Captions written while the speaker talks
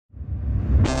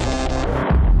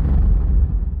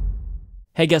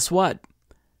Hey, guess what?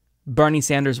 Bernie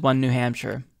Sanders won New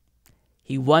Hampshire.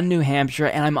 He won New Hampshire,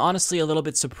 and I'm honestly a little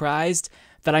bit surprised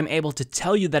that I'm able to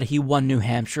tell you that he won New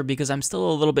Hampshire because I'm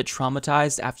still a little bit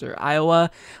traumatized after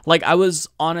Iowa. Like, I was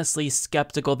honestly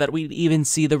skeptical that we'd even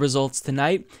see the results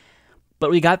tonight, but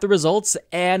we got the results,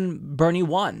 and Bernie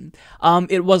won.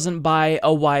 It wasn't by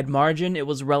a wide margin. It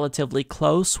was relatively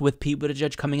close, with Pete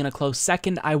Buttigieg coming in a close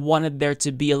second. I wanted there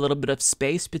to be a little bit of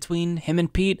space between him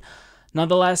and Pete.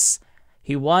 Nonetheless,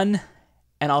 he won,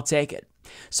 and I'll take it.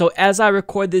 So as I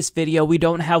record this video, we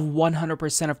don't have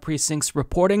 100% of precincts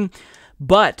reporting,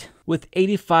 but with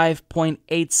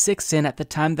 85.86 in at the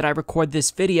time that I record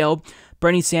this video,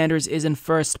 Bernie Sanders is in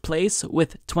first place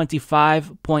with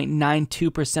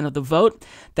 25.92% of the vote.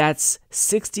 That's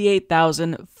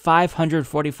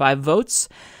 68,545 votes.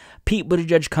 Pete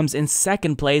Buttigieg comes in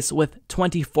second place with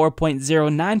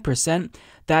 24.09%.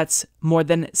 That's more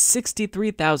than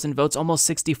 63,000 votes, almost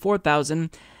 64,000.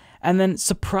 And then,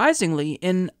 surprisingly,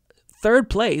 in third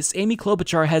place, Amy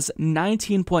Klobuchar has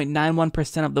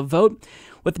 19.91% of the vote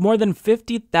with more than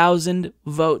 50,000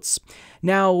 votes.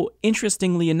 Now,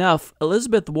 interestingly enough,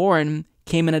 Elizabeth Warren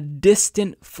came in a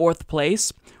distant fourth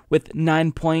place with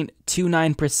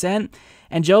 9.29%,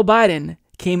 and Joe Biden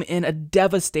came in a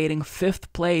devastating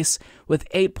fifth place with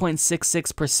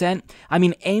 8.66%. I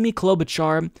mean, Amy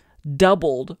Klobuchar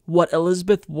doubled what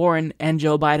Elizabeth Warren and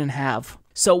Joe Biden have.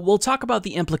 So we'll talk about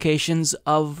the implications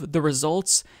of the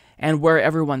results and where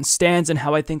everyone stands and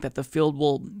how I think that the field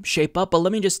will shape up. But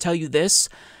let me just tell you this.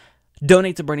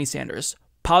 Donate to Bernie Sanders.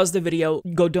 Pause the video,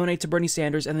 go donate to Bernie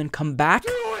Sanders, and then come back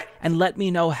and let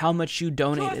me know how much you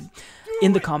donated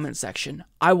in the comment section.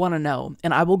 I want to know,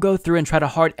 and I will go through and try to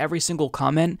heart every single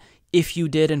comment if you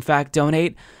did, in fact,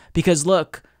 donate. Because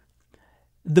look,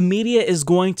 the media is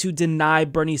going to deny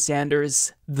Bernie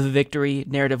Sanders the victory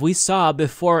narrative. We saw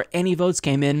before any votes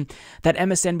came in that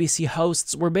MSNBC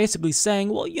hosts were basically saying,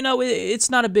 well, you know,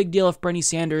 it's not a big deal if Bernie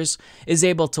Sanders is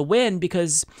able to win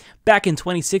because back in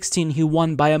 2016, he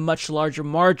won by a much larger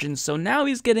margin. So now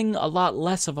he's getting a lot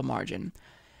less of a margin.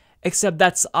 Except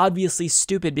that's obviously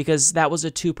stupid because that was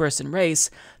a two-person race.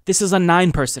 This is a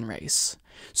nine-person race.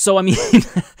 So, I mean,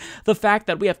 the fact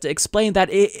that we have to explain that,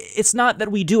 it's not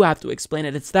that we do have to explain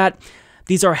it. It's that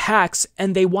these are hacks,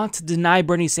 and they want to deny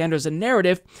Bernie Sanders a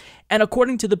narrative. And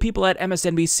according to the people at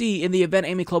MSNBC, in the event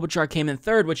Amy Klobuchar came in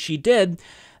third, which she did,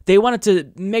 they wanted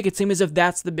to make it seem as if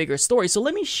that's the bigger story. So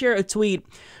let me share a tweet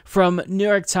from New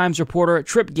York Times reporter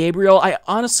Trip Gabriel. I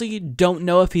honestly don't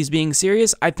know if he's being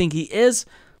serious. I think he is.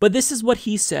 But this is what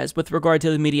he says with regard to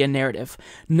the media narrative.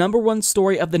 Number one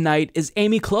story of the night is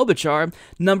Amy Klobuchar.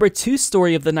 Number two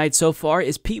story of the night so far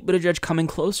is Pete Buttigieg coming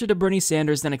closer to Bernie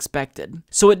Sanders than expected.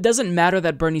 So it doesn't matter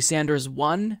that Bernie Sanders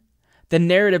won. The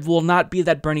narrative will not be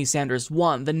that Bernie Sanders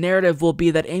won. The narrative will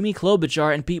be that Amy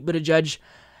Klobuchar and Pete Buttigieg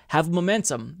have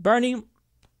momentum. Bernie,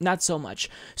 not so much.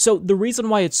 So the reason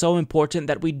why it's so important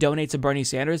that we donate to Bernie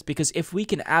Sanders, because if we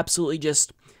can absolutely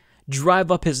just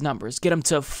drive up his numbers, get him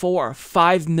to 4 or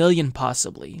 5 million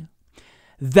possibly,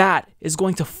 that is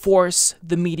going to force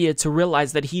the media to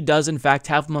realize that he does in fact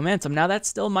have momentum. Now that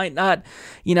still might not,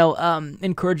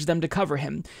 encourage them to cover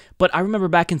him. But I remember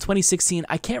back in 2016,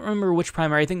 I can't remember which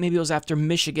primary, I think maybe it was after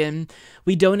Michigan,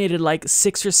 we donated like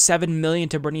 6 or 7 million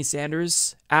to Bernie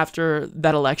Sanders after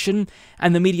that election,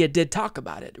 and the media did talk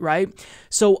about it, right?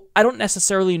 So I don't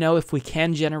necessarily know if we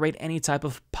can generate any type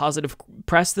of positive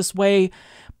press this way,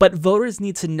 but voters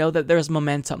need to know that there's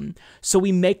momentum. So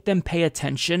we make them pay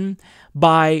attention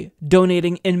by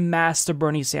donating en masse to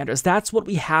Bernie Sanders. That's what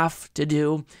we have to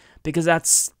do because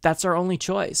that's our only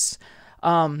choice.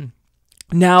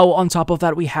 Now, on top of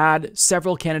that, we had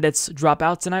several candidates drop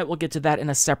out tonight. We'll get to that in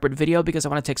a separate video because I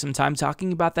want to take some time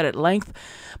talking about that at length.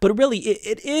 But really,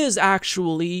 it is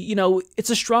actually,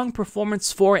 it's a strong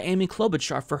performance for Amy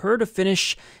Klobuchar. For her to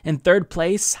finish in third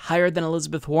place, higher than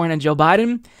Elizabeth Warren and Joe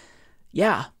Biden,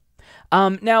 yeah.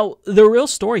 Now, the real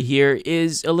story here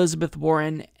is Elizabeth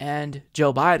Warren and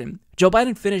Joe Biden. Joe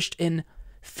Biden finished in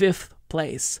fifth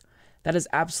place. That is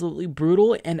absolutely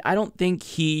brutal, and I don't think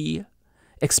he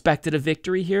expected a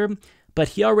victory here, but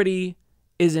he already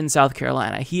is in South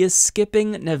Carolina. He is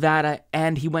skipping Nevada,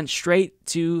 and he went straight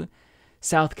to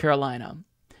South Carolina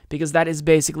because that is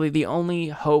basically the only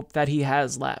hope that he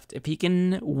has left. If he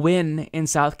can win in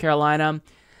South Carolina,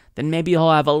 then maybe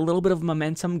he'll have a little bit of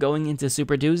momentum going into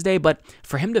Super Tuesday. But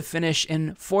for him to finish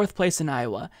in fourth place in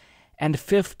Iowa and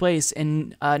fifth place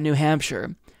in New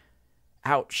Hampshire,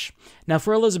 ouch. Now,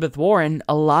 for Elizabeth Warren,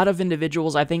 a lot of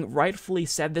individuals, I think, rightfully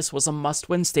said this was a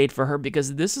must-win state for her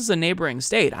because this is a neighboring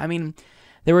state. I mean,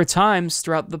 There were times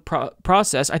throughout the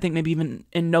process, I think maybe even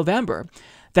in November,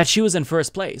 that she was in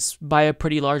first place by a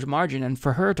pretty large margin. And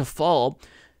for her to fall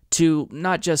to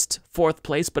not just fourth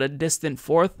place, but a distant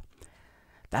fourth,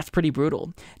 that's pretty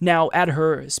brutal. Now, at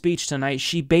her speech tonight,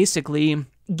 she basically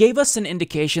gave us an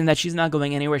indication that she's not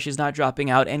going anywhere. She's not dropping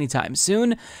out anytime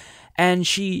soon. And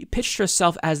she pitched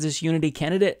herself as this unity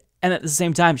candidate. And at the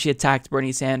same time, she attacked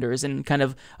Bernie Sanders and kind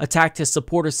of attacked his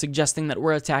supporters, suggesting that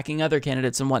we're attacking other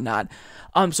candidates and whatnot.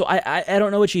 So I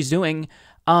don't know what she's doing.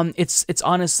 It's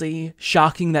honestly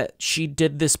shocking that she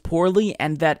did this poorly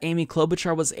and that Amy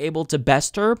Klobuchar was able to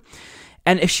best her.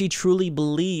 And if she truly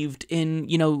believed in,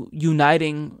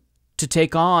 uniting to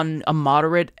take on a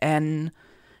moderate and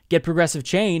get progressive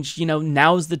change,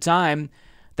 now's the time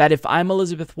that if I'm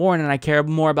Elizabeth Warren and I care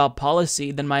more about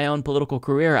policy than my own political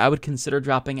career, I would consider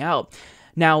dropping out.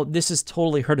 Now, this is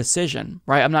totally her decision,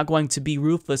 right? I'm not going to be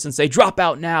ruthless and say, drop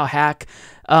out now, hack.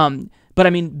 But I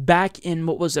mean, back in,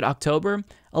 October,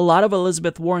 a lot of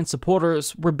Elizabeth Warren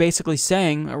supporters were basically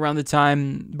saying around the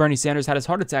time Bernie Sanders had his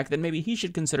heart attack that maybe he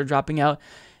should consider dropping out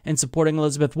and supporting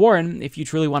Elizabeth Warren if you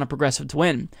truly want a progressive to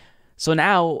win. So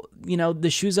now, the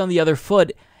shoe's on the other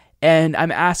foot, and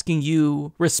I'm asking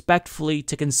you respectfully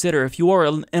to consider, if you are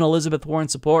an Elizabeth Warren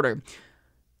supporter,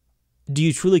 do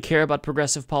you truly care about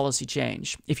progressive policy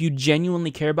change? If you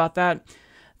genuinely care about that,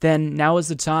 then now is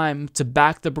the time to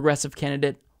back the progressive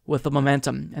candidate with the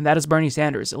momentum, and that is Bernie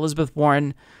Sanders. Elizabeth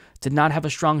Warren did not have a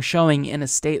strong showing in a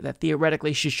state that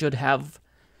theoretically she should have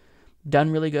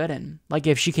done really good in. Like,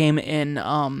 if she came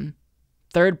in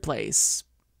third place,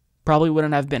 probably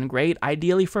wouldn't have been great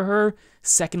ideally for her.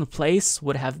 Second place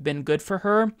would have been good for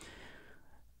her.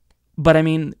 But I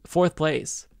mean, fourth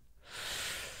place.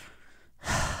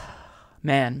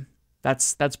 Man,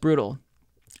 that's brutal.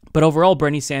 But overall,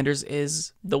 Bernie Sanders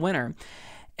is the winner.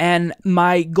 And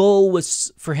my goal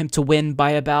was for him to win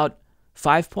by about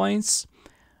 5 points.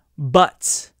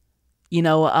 But,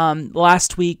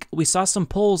 last week we saw some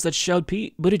polls that showed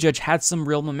Pete Buttigieg had some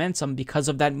real momentum because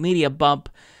of that media bump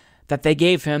that they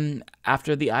gave him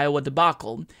after the Iowa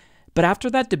debacle. But after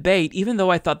that debate, even though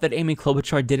I thought that Amy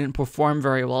Klobuchar didn't perform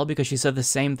very well because she said the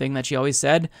same thing that she always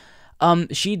said,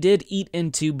 she did eat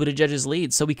into Buttigieg's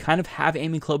lead. So we kind of have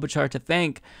Amy Klobuchar to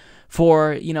thank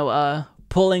for,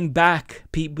 pulling back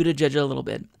Pete Buttigieg a little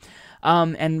bit.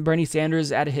 And Bernie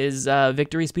Sanders, at his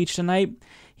victory speech tonight,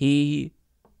 he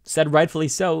said rightfully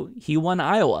so, he won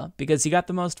Iowa because he got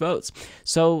the most votes.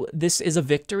 So this is a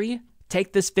victory.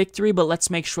 Take this victory, but let's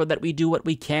make sure that we do what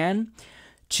we can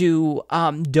to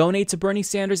donate to Bernie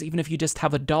Sanders, even if you just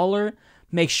have $1.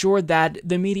 Make sure that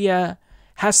the media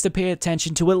has to pay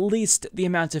attention to at least the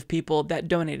amount of people that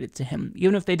donated to him.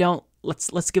 Even if they don't,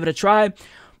 let's give it a try.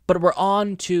 But we're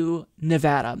on to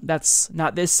Nevada. That's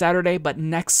not this Saturday, but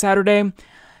next Saturday.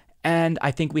 And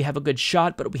I think we have a good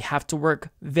shot, but we have to work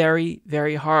very,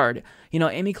 very hard.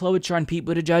 Amy Klobuchar and Pete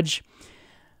Buttigieg,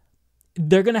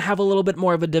 they're going to have a little bit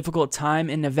more of a difficult time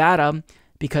in Nevada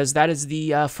because that is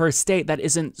the first state that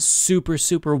isn't super,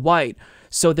 super white.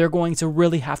 So they're going to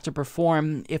really have to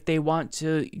perform if they want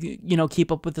to,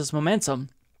 keep up with this momentum.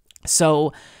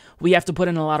 So we have to put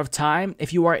in a lot of time.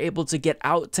 If you are able to get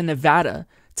out to Nevada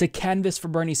to canvass for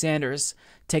Bernie Sanders,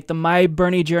 take the My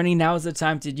Bernie journey. Now is the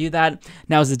time to do that.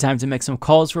 Now is the time to make some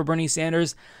calls for Bernie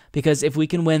Sanders, because if we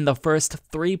can win the first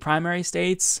 3 primary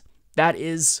states, that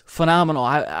is phenomenal.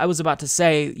 I was about to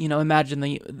say, imagine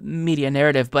the media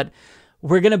narrative, but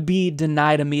we're going to be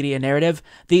denied a media narrative.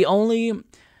 The only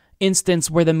instance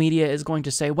where the media is going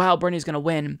to say, wow, Bernie's going to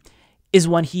win, is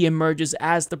when he emerges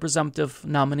as the presumptive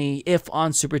nominee, if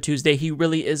on Super Tuesday he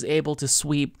really is able to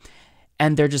sweep,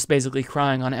 and they're just basically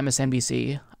crying on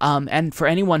MSNBC. And for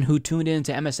anyone who tuned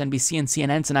into MSNBC and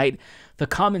CNN tonight, the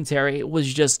commentary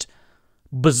was just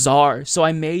bizarre. So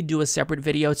I may do a separate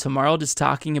video tomorrow just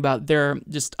talking about their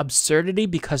just absurdity,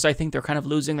 because I think they're kind of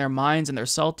losing their minds and they're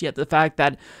salty at the fact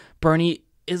that Bernie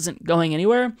isn't going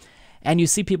anywhere. And you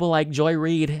see people like Joy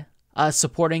Reid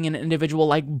supporting an individual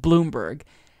like Bloomberg,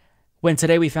 when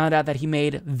today we found out that he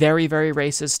made very, very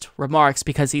racist remarks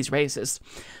because he's racist.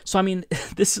 So, I mean,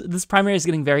 this primary is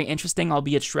getting very interesting,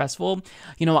 albeit stressful.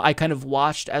 I kind of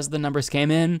watched as the numbers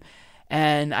came in,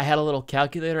 and I had a little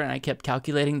calculator, and I kept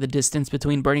calculating the distance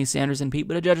between Bernie Sanders and Pete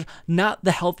Buttigieg. Not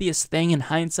the healthiest thing in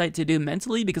hindsight to do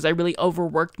mentally, because I really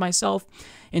overworked myself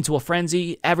into a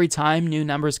frenzy every time new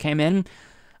numbers came in.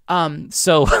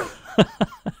 So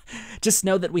just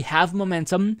know that we have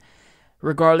momentum,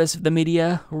 regardless if the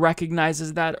media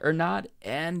recognizes that or not.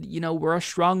 And, we're a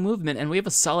strong movement, and we have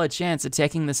a solid chance at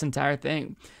taking this entire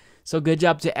thing. So good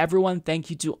job to everyone. Thank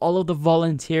you to all of the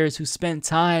volunteers who spent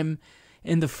time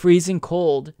in the freezing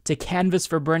cold to canvass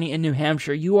for Bernie in New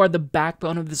Hampshire. You are the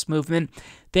backbone of this movement.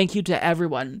 Thank you to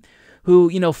everyone who,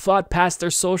 fought past their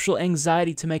social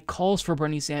anxiety to make calls for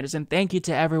Bernie Sanders. And thank you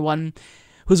to everyone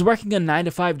who's working a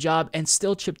 9-to-5 job and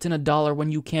still chipped in $1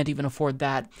 when you can't even afford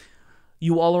that.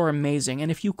 You all are amazing. And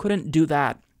if you couldn't do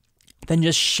that, then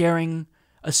just sharing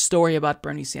a story about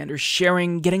Bernie Sanders,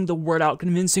 getting the word out,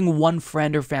 convincing one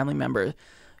friend or family member.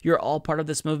 You're all part of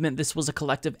this movement. This was a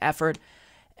collective effort,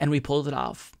 and we pulled it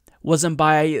off. Wasn't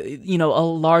by, a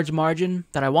large margin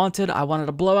that I wanted. I wanted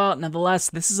a blowout.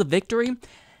 Nonetheless, this is a victory,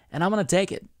 and I'm going to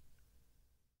take it.